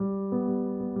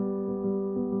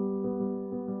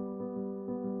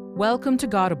Welcome to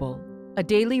Godable, a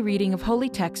daily reading of holy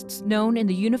texts known in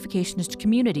the Unificationist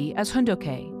community as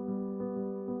Hoondoke.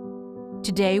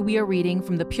 Today we are reading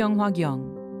from the Pyeonghwa-gyeong.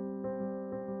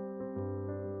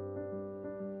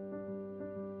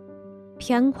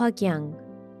 Pyeonghwa-gyeong,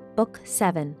 Book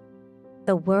 7,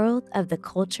 The World of the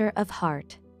Culture of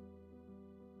Heart.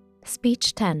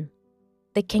 Speech 10.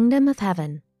 The Kingdom of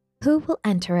Heaven. Who will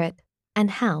enter it,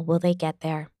 and how will they get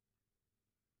there?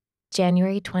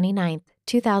 January 29,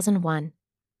 2001.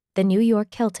 The New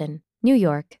York Hilton, New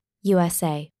York,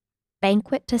 USA.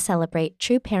 Banquet to celebrate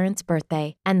True Parents'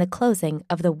 birthday and the closing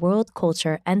of the World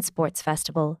Culture and Sports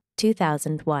Festival,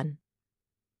 2001.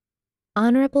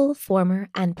 Honorable former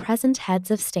and present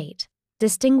heads of state,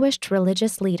 distinguished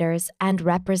religious leaders, and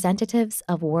representatives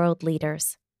of world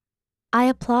leaders. I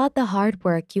applaud the hard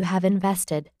work you have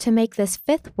invested to make this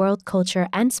 5th World Culture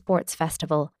and Sports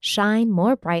Festival shine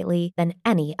more brightly than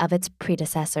any of its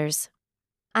predecessors.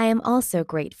 I am also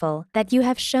grateful that you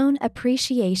have shown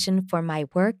appreciation for my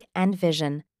work and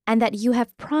vision, and that you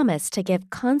have promised to give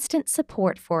constant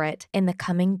support for it in the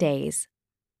coming days.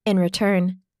 In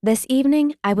return, this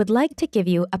evening I would like to give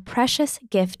you a precious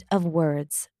gift of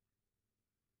words.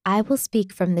 I will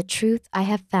speak from the truth I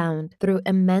have found through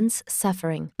immense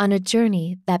suffering on a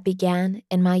journey that began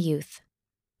in my youth.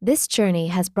 This journey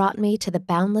has brought me to the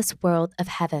boundless world of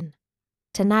heaven.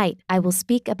 Tonight, I will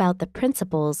speak about the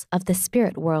principles of the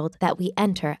spirit world that we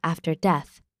enter after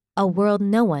death, a world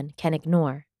no one can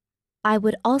ignore. I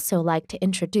would also like to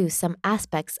introduce some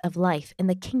aspects of life in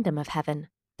the kingdom of heaven,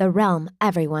 the realm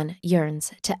everyone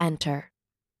yearns to enter.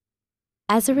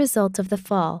 As a result of the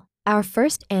fall, our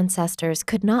first ancestors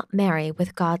could not marry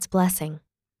with God's blessing.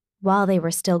 While they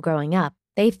were still growing up,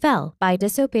 they fell by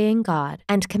disobeying God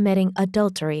and committing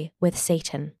adultery with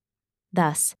Satan.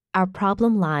 Thus, our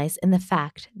problem lies in the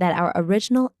fact that our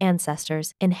original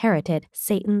ancestors inherited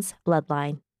Satan's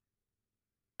bloodline.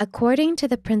 According to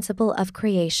the principle of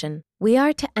creation, we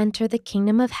are to enter the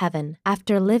kingdom of heaven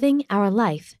after living our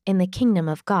life in the kingdom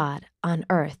of God on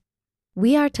earth.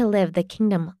 We are to live the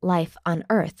kingdom life on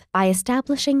earth by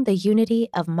establishing the unity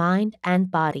of mind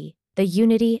and body, the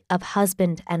unity of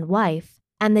husband and wife,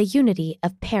 and the unity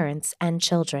of parents and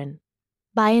children.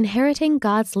 By inheriting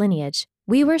God's lineage,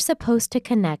 we were supposed to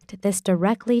connect this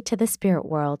directly to the spirit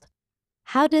world.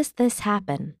 How does this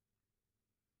happen?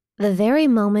 The very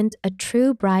moment a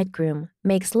true bridegroom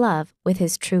makes love with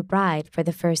his true bride for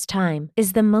the first time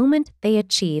is the moment they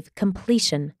achieve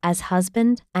completion as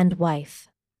husband and wife.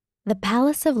 The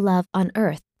palace of love on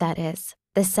earth, that is,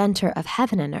 the center of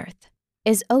heaven and earth,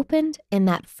 is opened in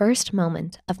that first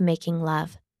moment of making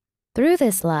love. Through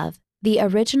this love, the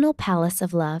original palace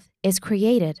of love is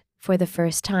created for the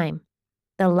first time.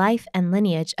 The life and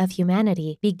lineage of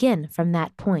humanity begin from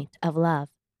that point of love.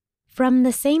 From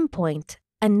the same point,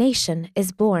 a nation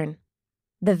is born.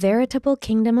 The veritable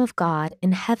kingdom of God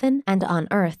in heaven and on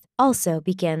earth also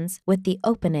begins with the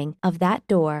opening of that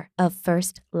door of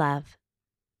first love.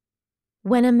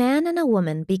 When a man and a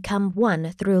woman become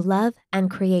one through love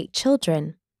and create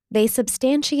children, they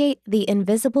substantiate the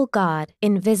invisible God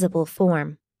in visible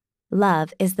form.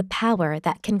 Love is the power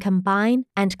that can combine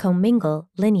and commingle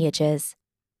lineages.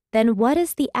 Then what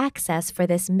is the access for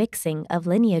this mixing of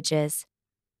lineages?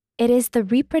 It is the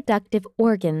reproductive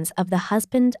organs of the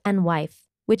husband and wife,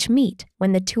 which meet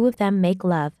when the two of them make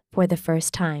love for the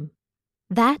first time.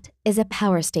 That is a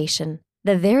power station,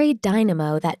 the very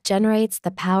dynamo that generates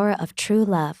the power of true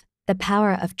love, the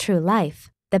power of true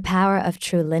life, the power of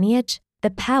true lineage,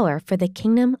 the power for the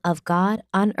kingdom of God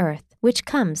on earth, which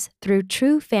comes through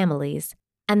true families,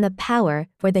 and the power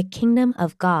for the kingdom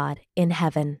of God in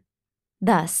heaven.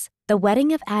 Thus, the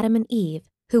wedding of Adam and Eve,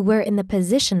 who were in the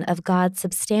position of God's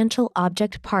substantial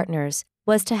object partners,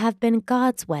 was to have been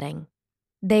God's wedding.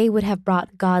 They would have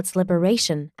brought God's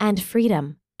liberation and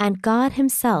freedom, and God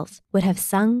Himself would have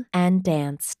sung and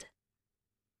danced.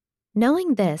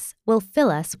 Knowing this will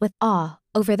fill us with awe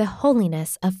over the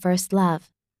holiness of first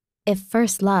love. If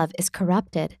first love is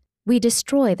corrupted, we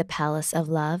destroy the palace of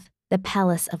love, the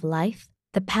palace of life,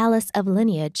 the palace of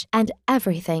lineage, and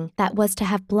everything that was to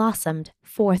have blossomed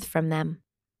forth from them.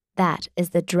 That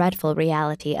is the dreadful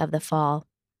reality of the fall.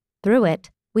 Through it,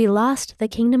 we lost the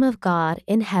kingdom of God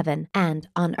in heaven and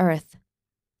on earth.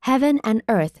 Heaven and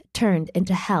earth turned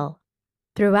into hell.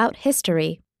 Throughout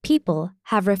history, people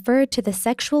have referred to the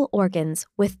sexual organs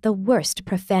with the worst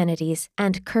profanities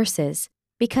and curses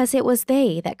because it was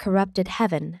they that corrupted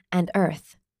heaven and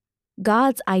earth.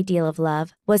 God's ideal of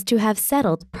love was to have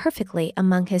settled perfectly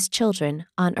among His children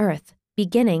on earth,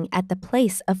 beginning at the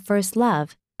place of first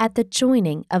love, at the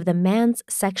joining of the man's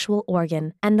sexual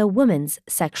organ and the woman's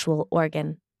sexual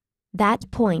organ. That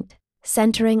point,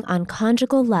 centering on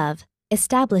conjugal love,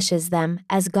 establishes them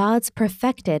as God's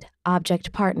perfected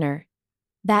object partner.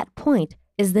 That point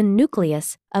is the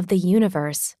nucleus of the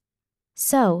universe.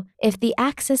 So, if the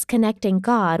axis connecting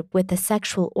God with the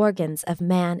sexual organs of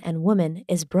man and woman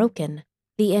is broken,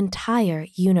 the entire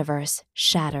universe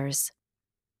shatters.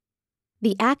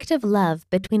 The act of love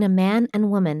between a man and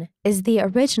woman is the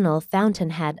original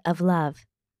fountainhead of love.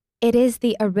 It is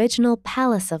the original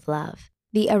palace of love,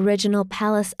 the original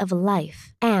palace of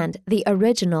life, and the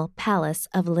original palace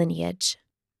of lineage.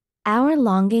 Our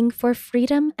longing for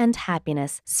freedom and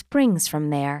happiness springs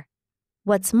from there.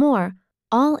 What's more,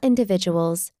 all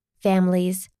individuals,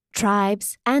 families,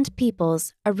 tribes, and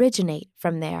peoples originate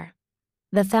from there.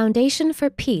 The foundation for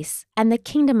peace and the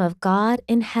kingdom of God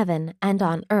in heaven and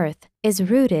on earth is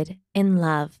rooted in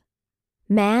love.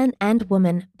 Man and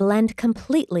woman blend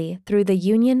completely through the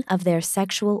union of their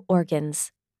sexual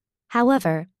organs.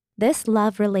 However, this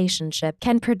love relationship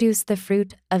can produce the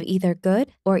fruit of either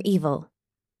good or evil.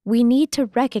 We need to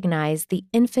recognize the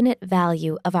infinite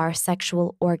value of our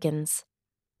sexual organs.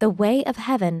 The way of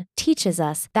heaven teaches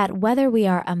us that whether we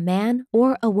are a man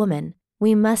or a woman,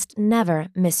 we must never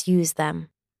misuse them.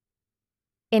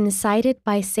 Incited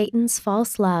by Satan's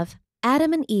false love,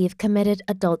 Adam and Eve committed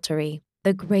adultery,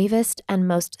 the gravest and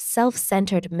most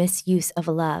self-centered misuse of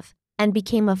love, and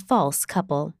became a false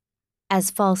couple. As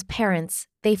false parents,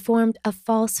 they formed a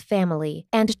false family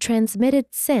and transmitted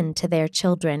sin to their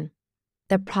children.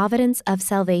 The providence of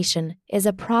salvation is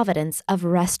a providence of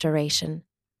restoration.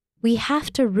 We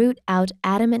have to root out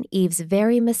Adam and Eve's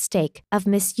very mistake of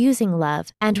misusing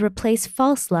love and replace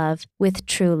false love with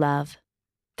true love.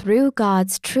 Through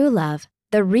God's true love,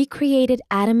 the recreated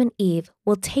Adam and Eve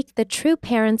will take the true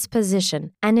parent's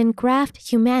position and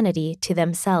engraft humanity to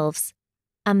themselves.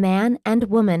 A man and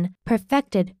woman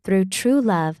perfected through true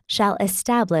love shall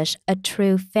establish a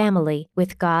true family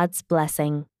with God's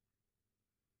blessing.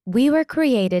 We were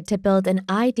created to build an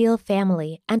ideal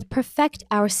family and perfect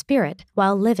our spirit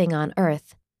while living on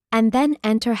earth, and then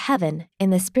enter heaven in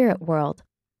the spirit world.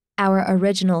 Our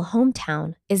original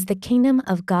hometown is the kingdom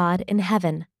of God in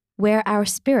heaven, where our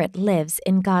spirit lives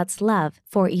in God's love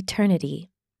for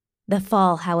eternity. The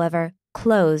fall, however,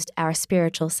 closed our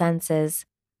spiritual senses.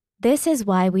 This is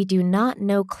why we do not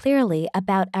know clearly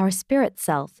about our spirit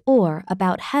self or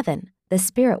about heaven, the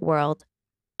spirit world.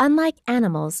 Unlike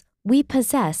animals, we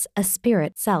possess a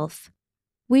spirit self.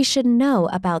 We should know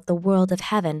about the world of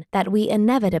heaven that we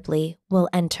inevitably will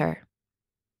enter.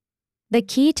 The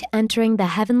key to entering the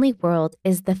heavenly world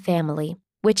is the family,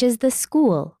 which is the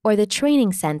school or the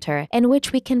training center in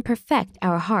which we can perfect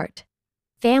our heart.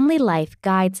 Family life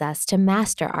guides us to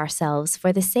master ourselves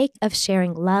for the sake of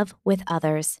sharing love with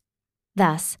others.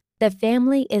 Thus, the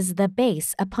family is the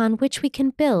base upon which we can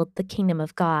build the kingdom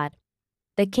of God.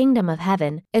 The kingdom of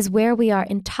heaven is where we are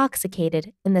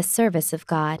intoxicated in the service of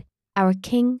God, our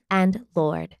King and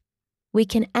Lord. We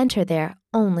can enter there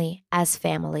only as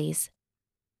families.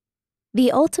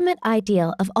 The ultimate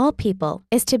ideal of all people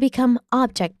is to become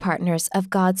object partners of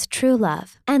God's true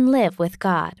love and live with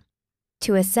God.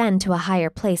 To ascend to a higher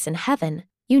place in heaven,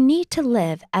 you need to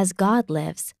live as God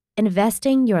lives,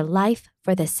 investing your life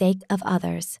for the sake of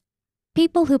others.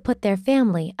 People who put their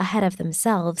family ahead of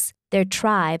themselves, their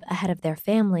tribe ahead of their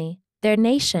family, their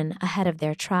nation ahead of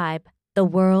their tribe, the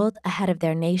world ahead of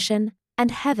their nation,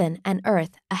 and heaven and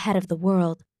earth ahead of the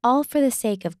world, all for the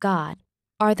sake of God,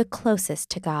 are the closest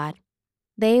to God.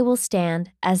 They will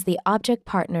stand as the object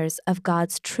partners of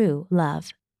God's true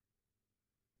love.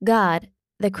 God,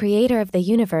 the creator of the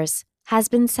universe, has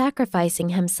been sacrificing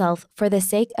himself for the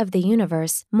sake of the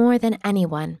universe more than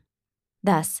anyone.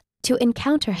 Thus, to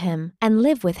encounter him and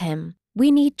live with him, we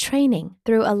need training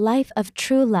through a life of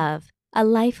true love, a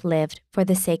life lived for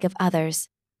the sake of others.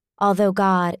 Although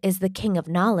God is the King of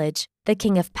knowledge, the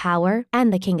King of power,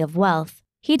 and the King of wealth,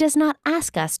 he does not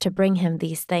ask us to bring him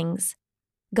these things.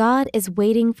 God is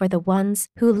waiting for the ones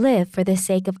who live for the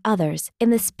sake of others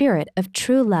in the spirit of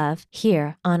true love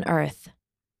here on earth.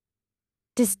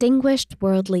 Distinguished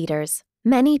world leaders,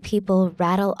 many people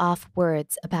rattle off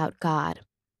words about God.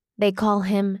 They call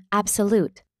him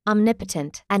absolute,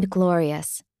 omnipotent, and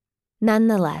glorious.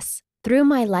 Nonetheless, through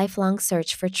my lifelong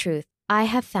search for truth, I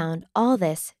have found all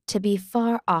this to be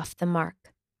far off the mark.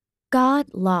 God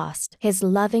lost his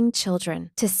loving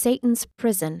children to Satan's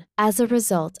prison as a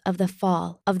result of the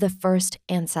fall of the first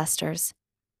ancestors.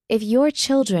 If your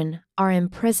children are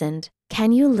imprisoned,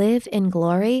 can you live in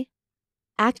glory?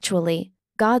 Actually,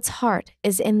 God's heart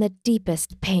is in the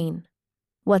deepest pain.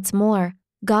 What's more,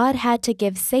 God had to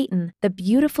give Satan the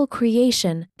beautiful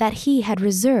creation that he had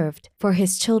reserved for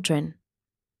his children.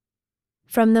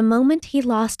 From the moment he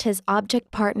lost his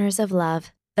object partners of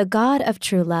love, the God of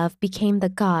true love became the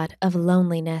God of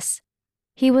loneliness.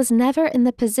 He was never in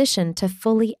the position to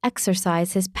fully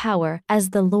exercise his power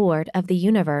as the Lord of the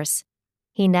universe.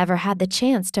 He never had the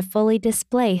chance to fully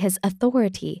display his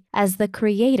authority as the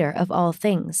creator of all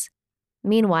things.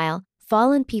 Meanwhile,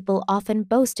 fallen people often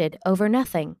boasted over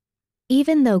nothing.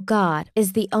 Even though God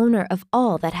is the owner of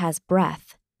all that has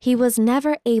breath, he was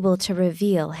never able to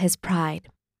reveal his pride.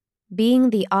 Being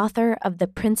the author of the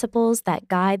principles that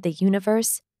guide the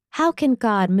universe, how can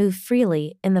God move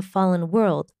freely in the fallen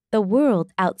world, the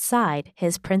world outside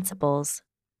his principles?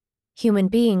 Human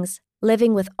beings,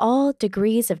 living with all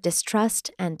degrees of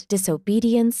distrust and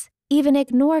disobedience, even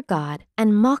ignore God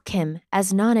and mock him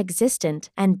as non-existent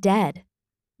and dead.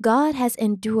 God has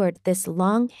endured this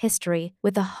long history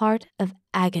with a heart of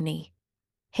agony.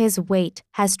 His weight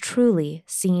has truly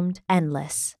seemed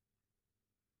endless.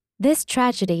 This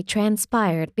tragedy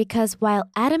transpired because while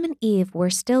Adam and Eve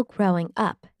were still growing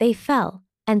up, they fell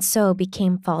and so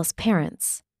became false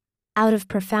parents. Out of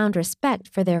profound respect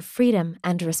for their freedom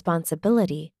and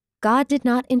responsibility, God did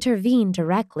not intervene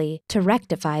directly to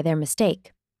rectify their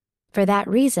mistake. For that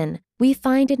reason, we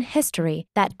find in history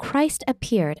that Christ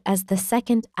appeared as the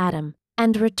second Adam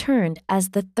and returned as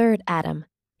the third Adam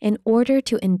in order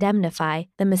to indemnify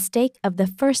the mistake of the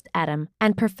first Adam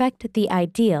and perfect the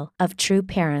ideal of true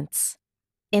parents.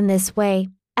 In this way,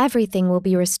 everything will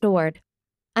be restored.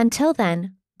 Until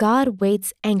then, God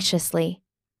waits anxiously.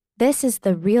 This is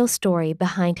the real story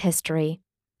behind history.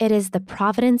 It is the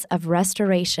providence of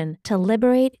restoration to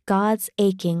liberate God's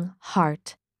aching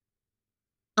heart.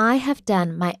 I have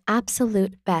done my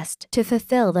absolute best to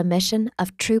fulfill the mission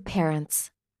of true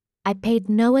parents. I paid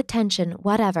no attention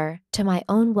whatever to my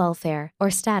own welfare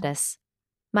or status.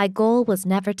 My goal was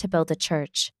never to build a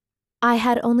church. I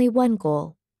had only one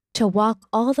goal: to walk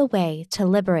all the way to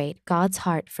liberate God's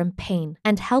heart from pain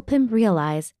and help him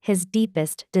realize his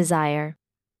deepest desire.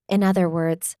 In other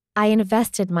words, I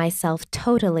invested myself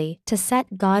totally to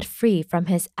set God free from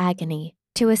his agony,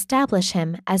 to establish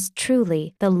him as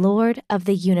truly the Lord of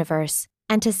the universe,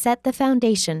 and to set the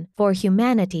foundation for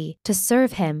humanity to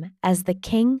serve him as the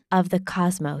King of the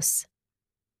cosmos.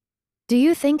 Do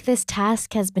you think this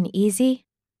task has been easy?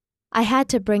 I had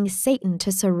to bring Satan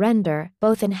to surrender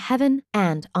both in heaven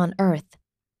and on earth.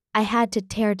 I had to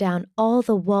tear down all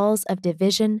the walls of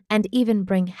division and even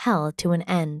bring hell to an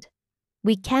end.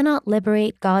 We cannot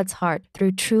liberate God's heart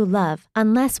through true love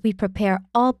unless we prepare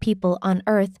all people on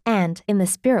earth and in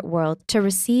the spirit world to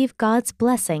receive God's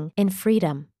blessing in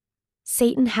freedom.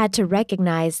 Satan had to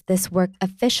recognize this work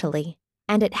officially,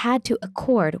 and it had to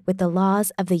accord with the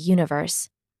laws of the universe.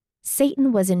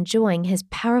 Satan was enjoying his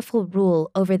powerful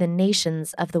rule over the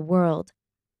nations of the world.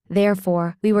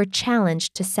 Therefore, we were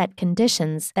challenged to set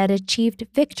conditions that achieved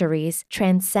victories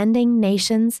transcending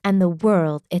nations and the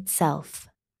world itself.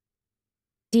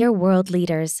 Dear world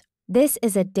leaders, this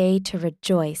is a day to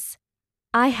rejoice.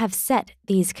 I have set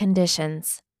these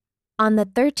conditions. On the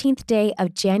 13th day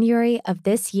of January of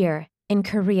this year, in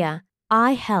Korea,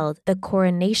 I held the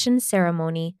coronation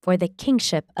ceremony for the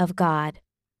kingship of God.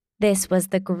 This was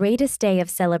the greatest day of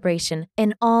celebration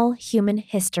in all human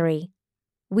history.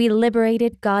 We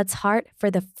liberated God's heart for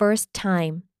the first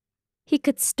time. He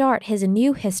could start his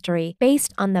new history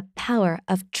based on the power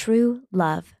of true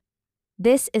love.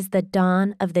 This is the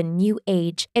dawn of the new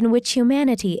age in which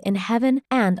humanity in heaven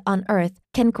and on earth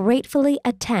can gratefully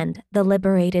attend the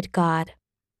liberated God.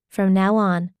 From now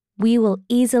on, we will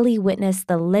easily witness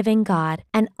the living God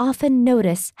and often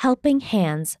notice helping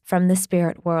hands from the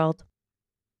spirit world.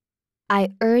 I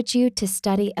urge you to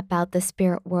study about the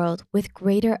spirit world with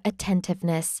greater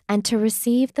attentiveness and to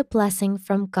receive the blessing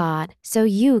from God so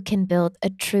you can build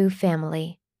a true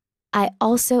family. I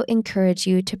also encourage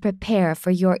you to prepare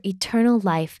for your eternal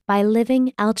life by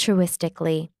living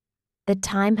altruistically. The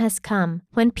time has come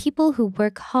when people who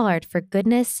work hard for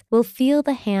goodness will feel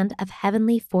the hand of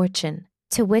heavenly fortune,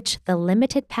 to which the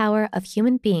limited power of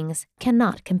human beings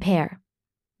cannot compare.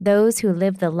 Those who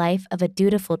live the life of a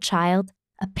dutiful child,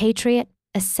 a patriot,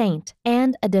 a saint,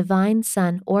 and a divine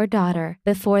son or daughter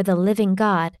before the living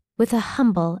God with a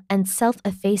humble and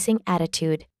self-effacing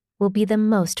attitude will be the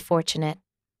most fortunate.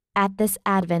 At this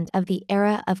advent of the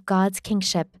era of God's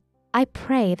kingship, I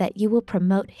pray that you will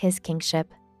promote his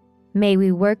kingship. May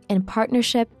we work in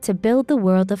partnership to build the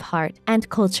world of heart and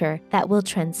culture that will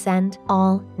transcend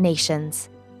all nations.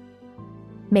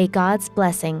 May God's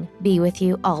blessing be with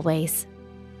you always.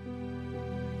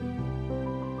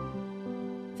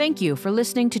 Thank you for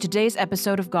listening to today's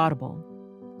episode of Godable.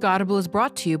 Godable is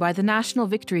brought to you by the National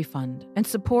Victory Fund and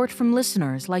support from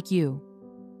listeners like you.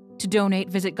 To donate,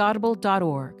 visit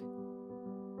godable.org.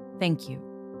 Thank you.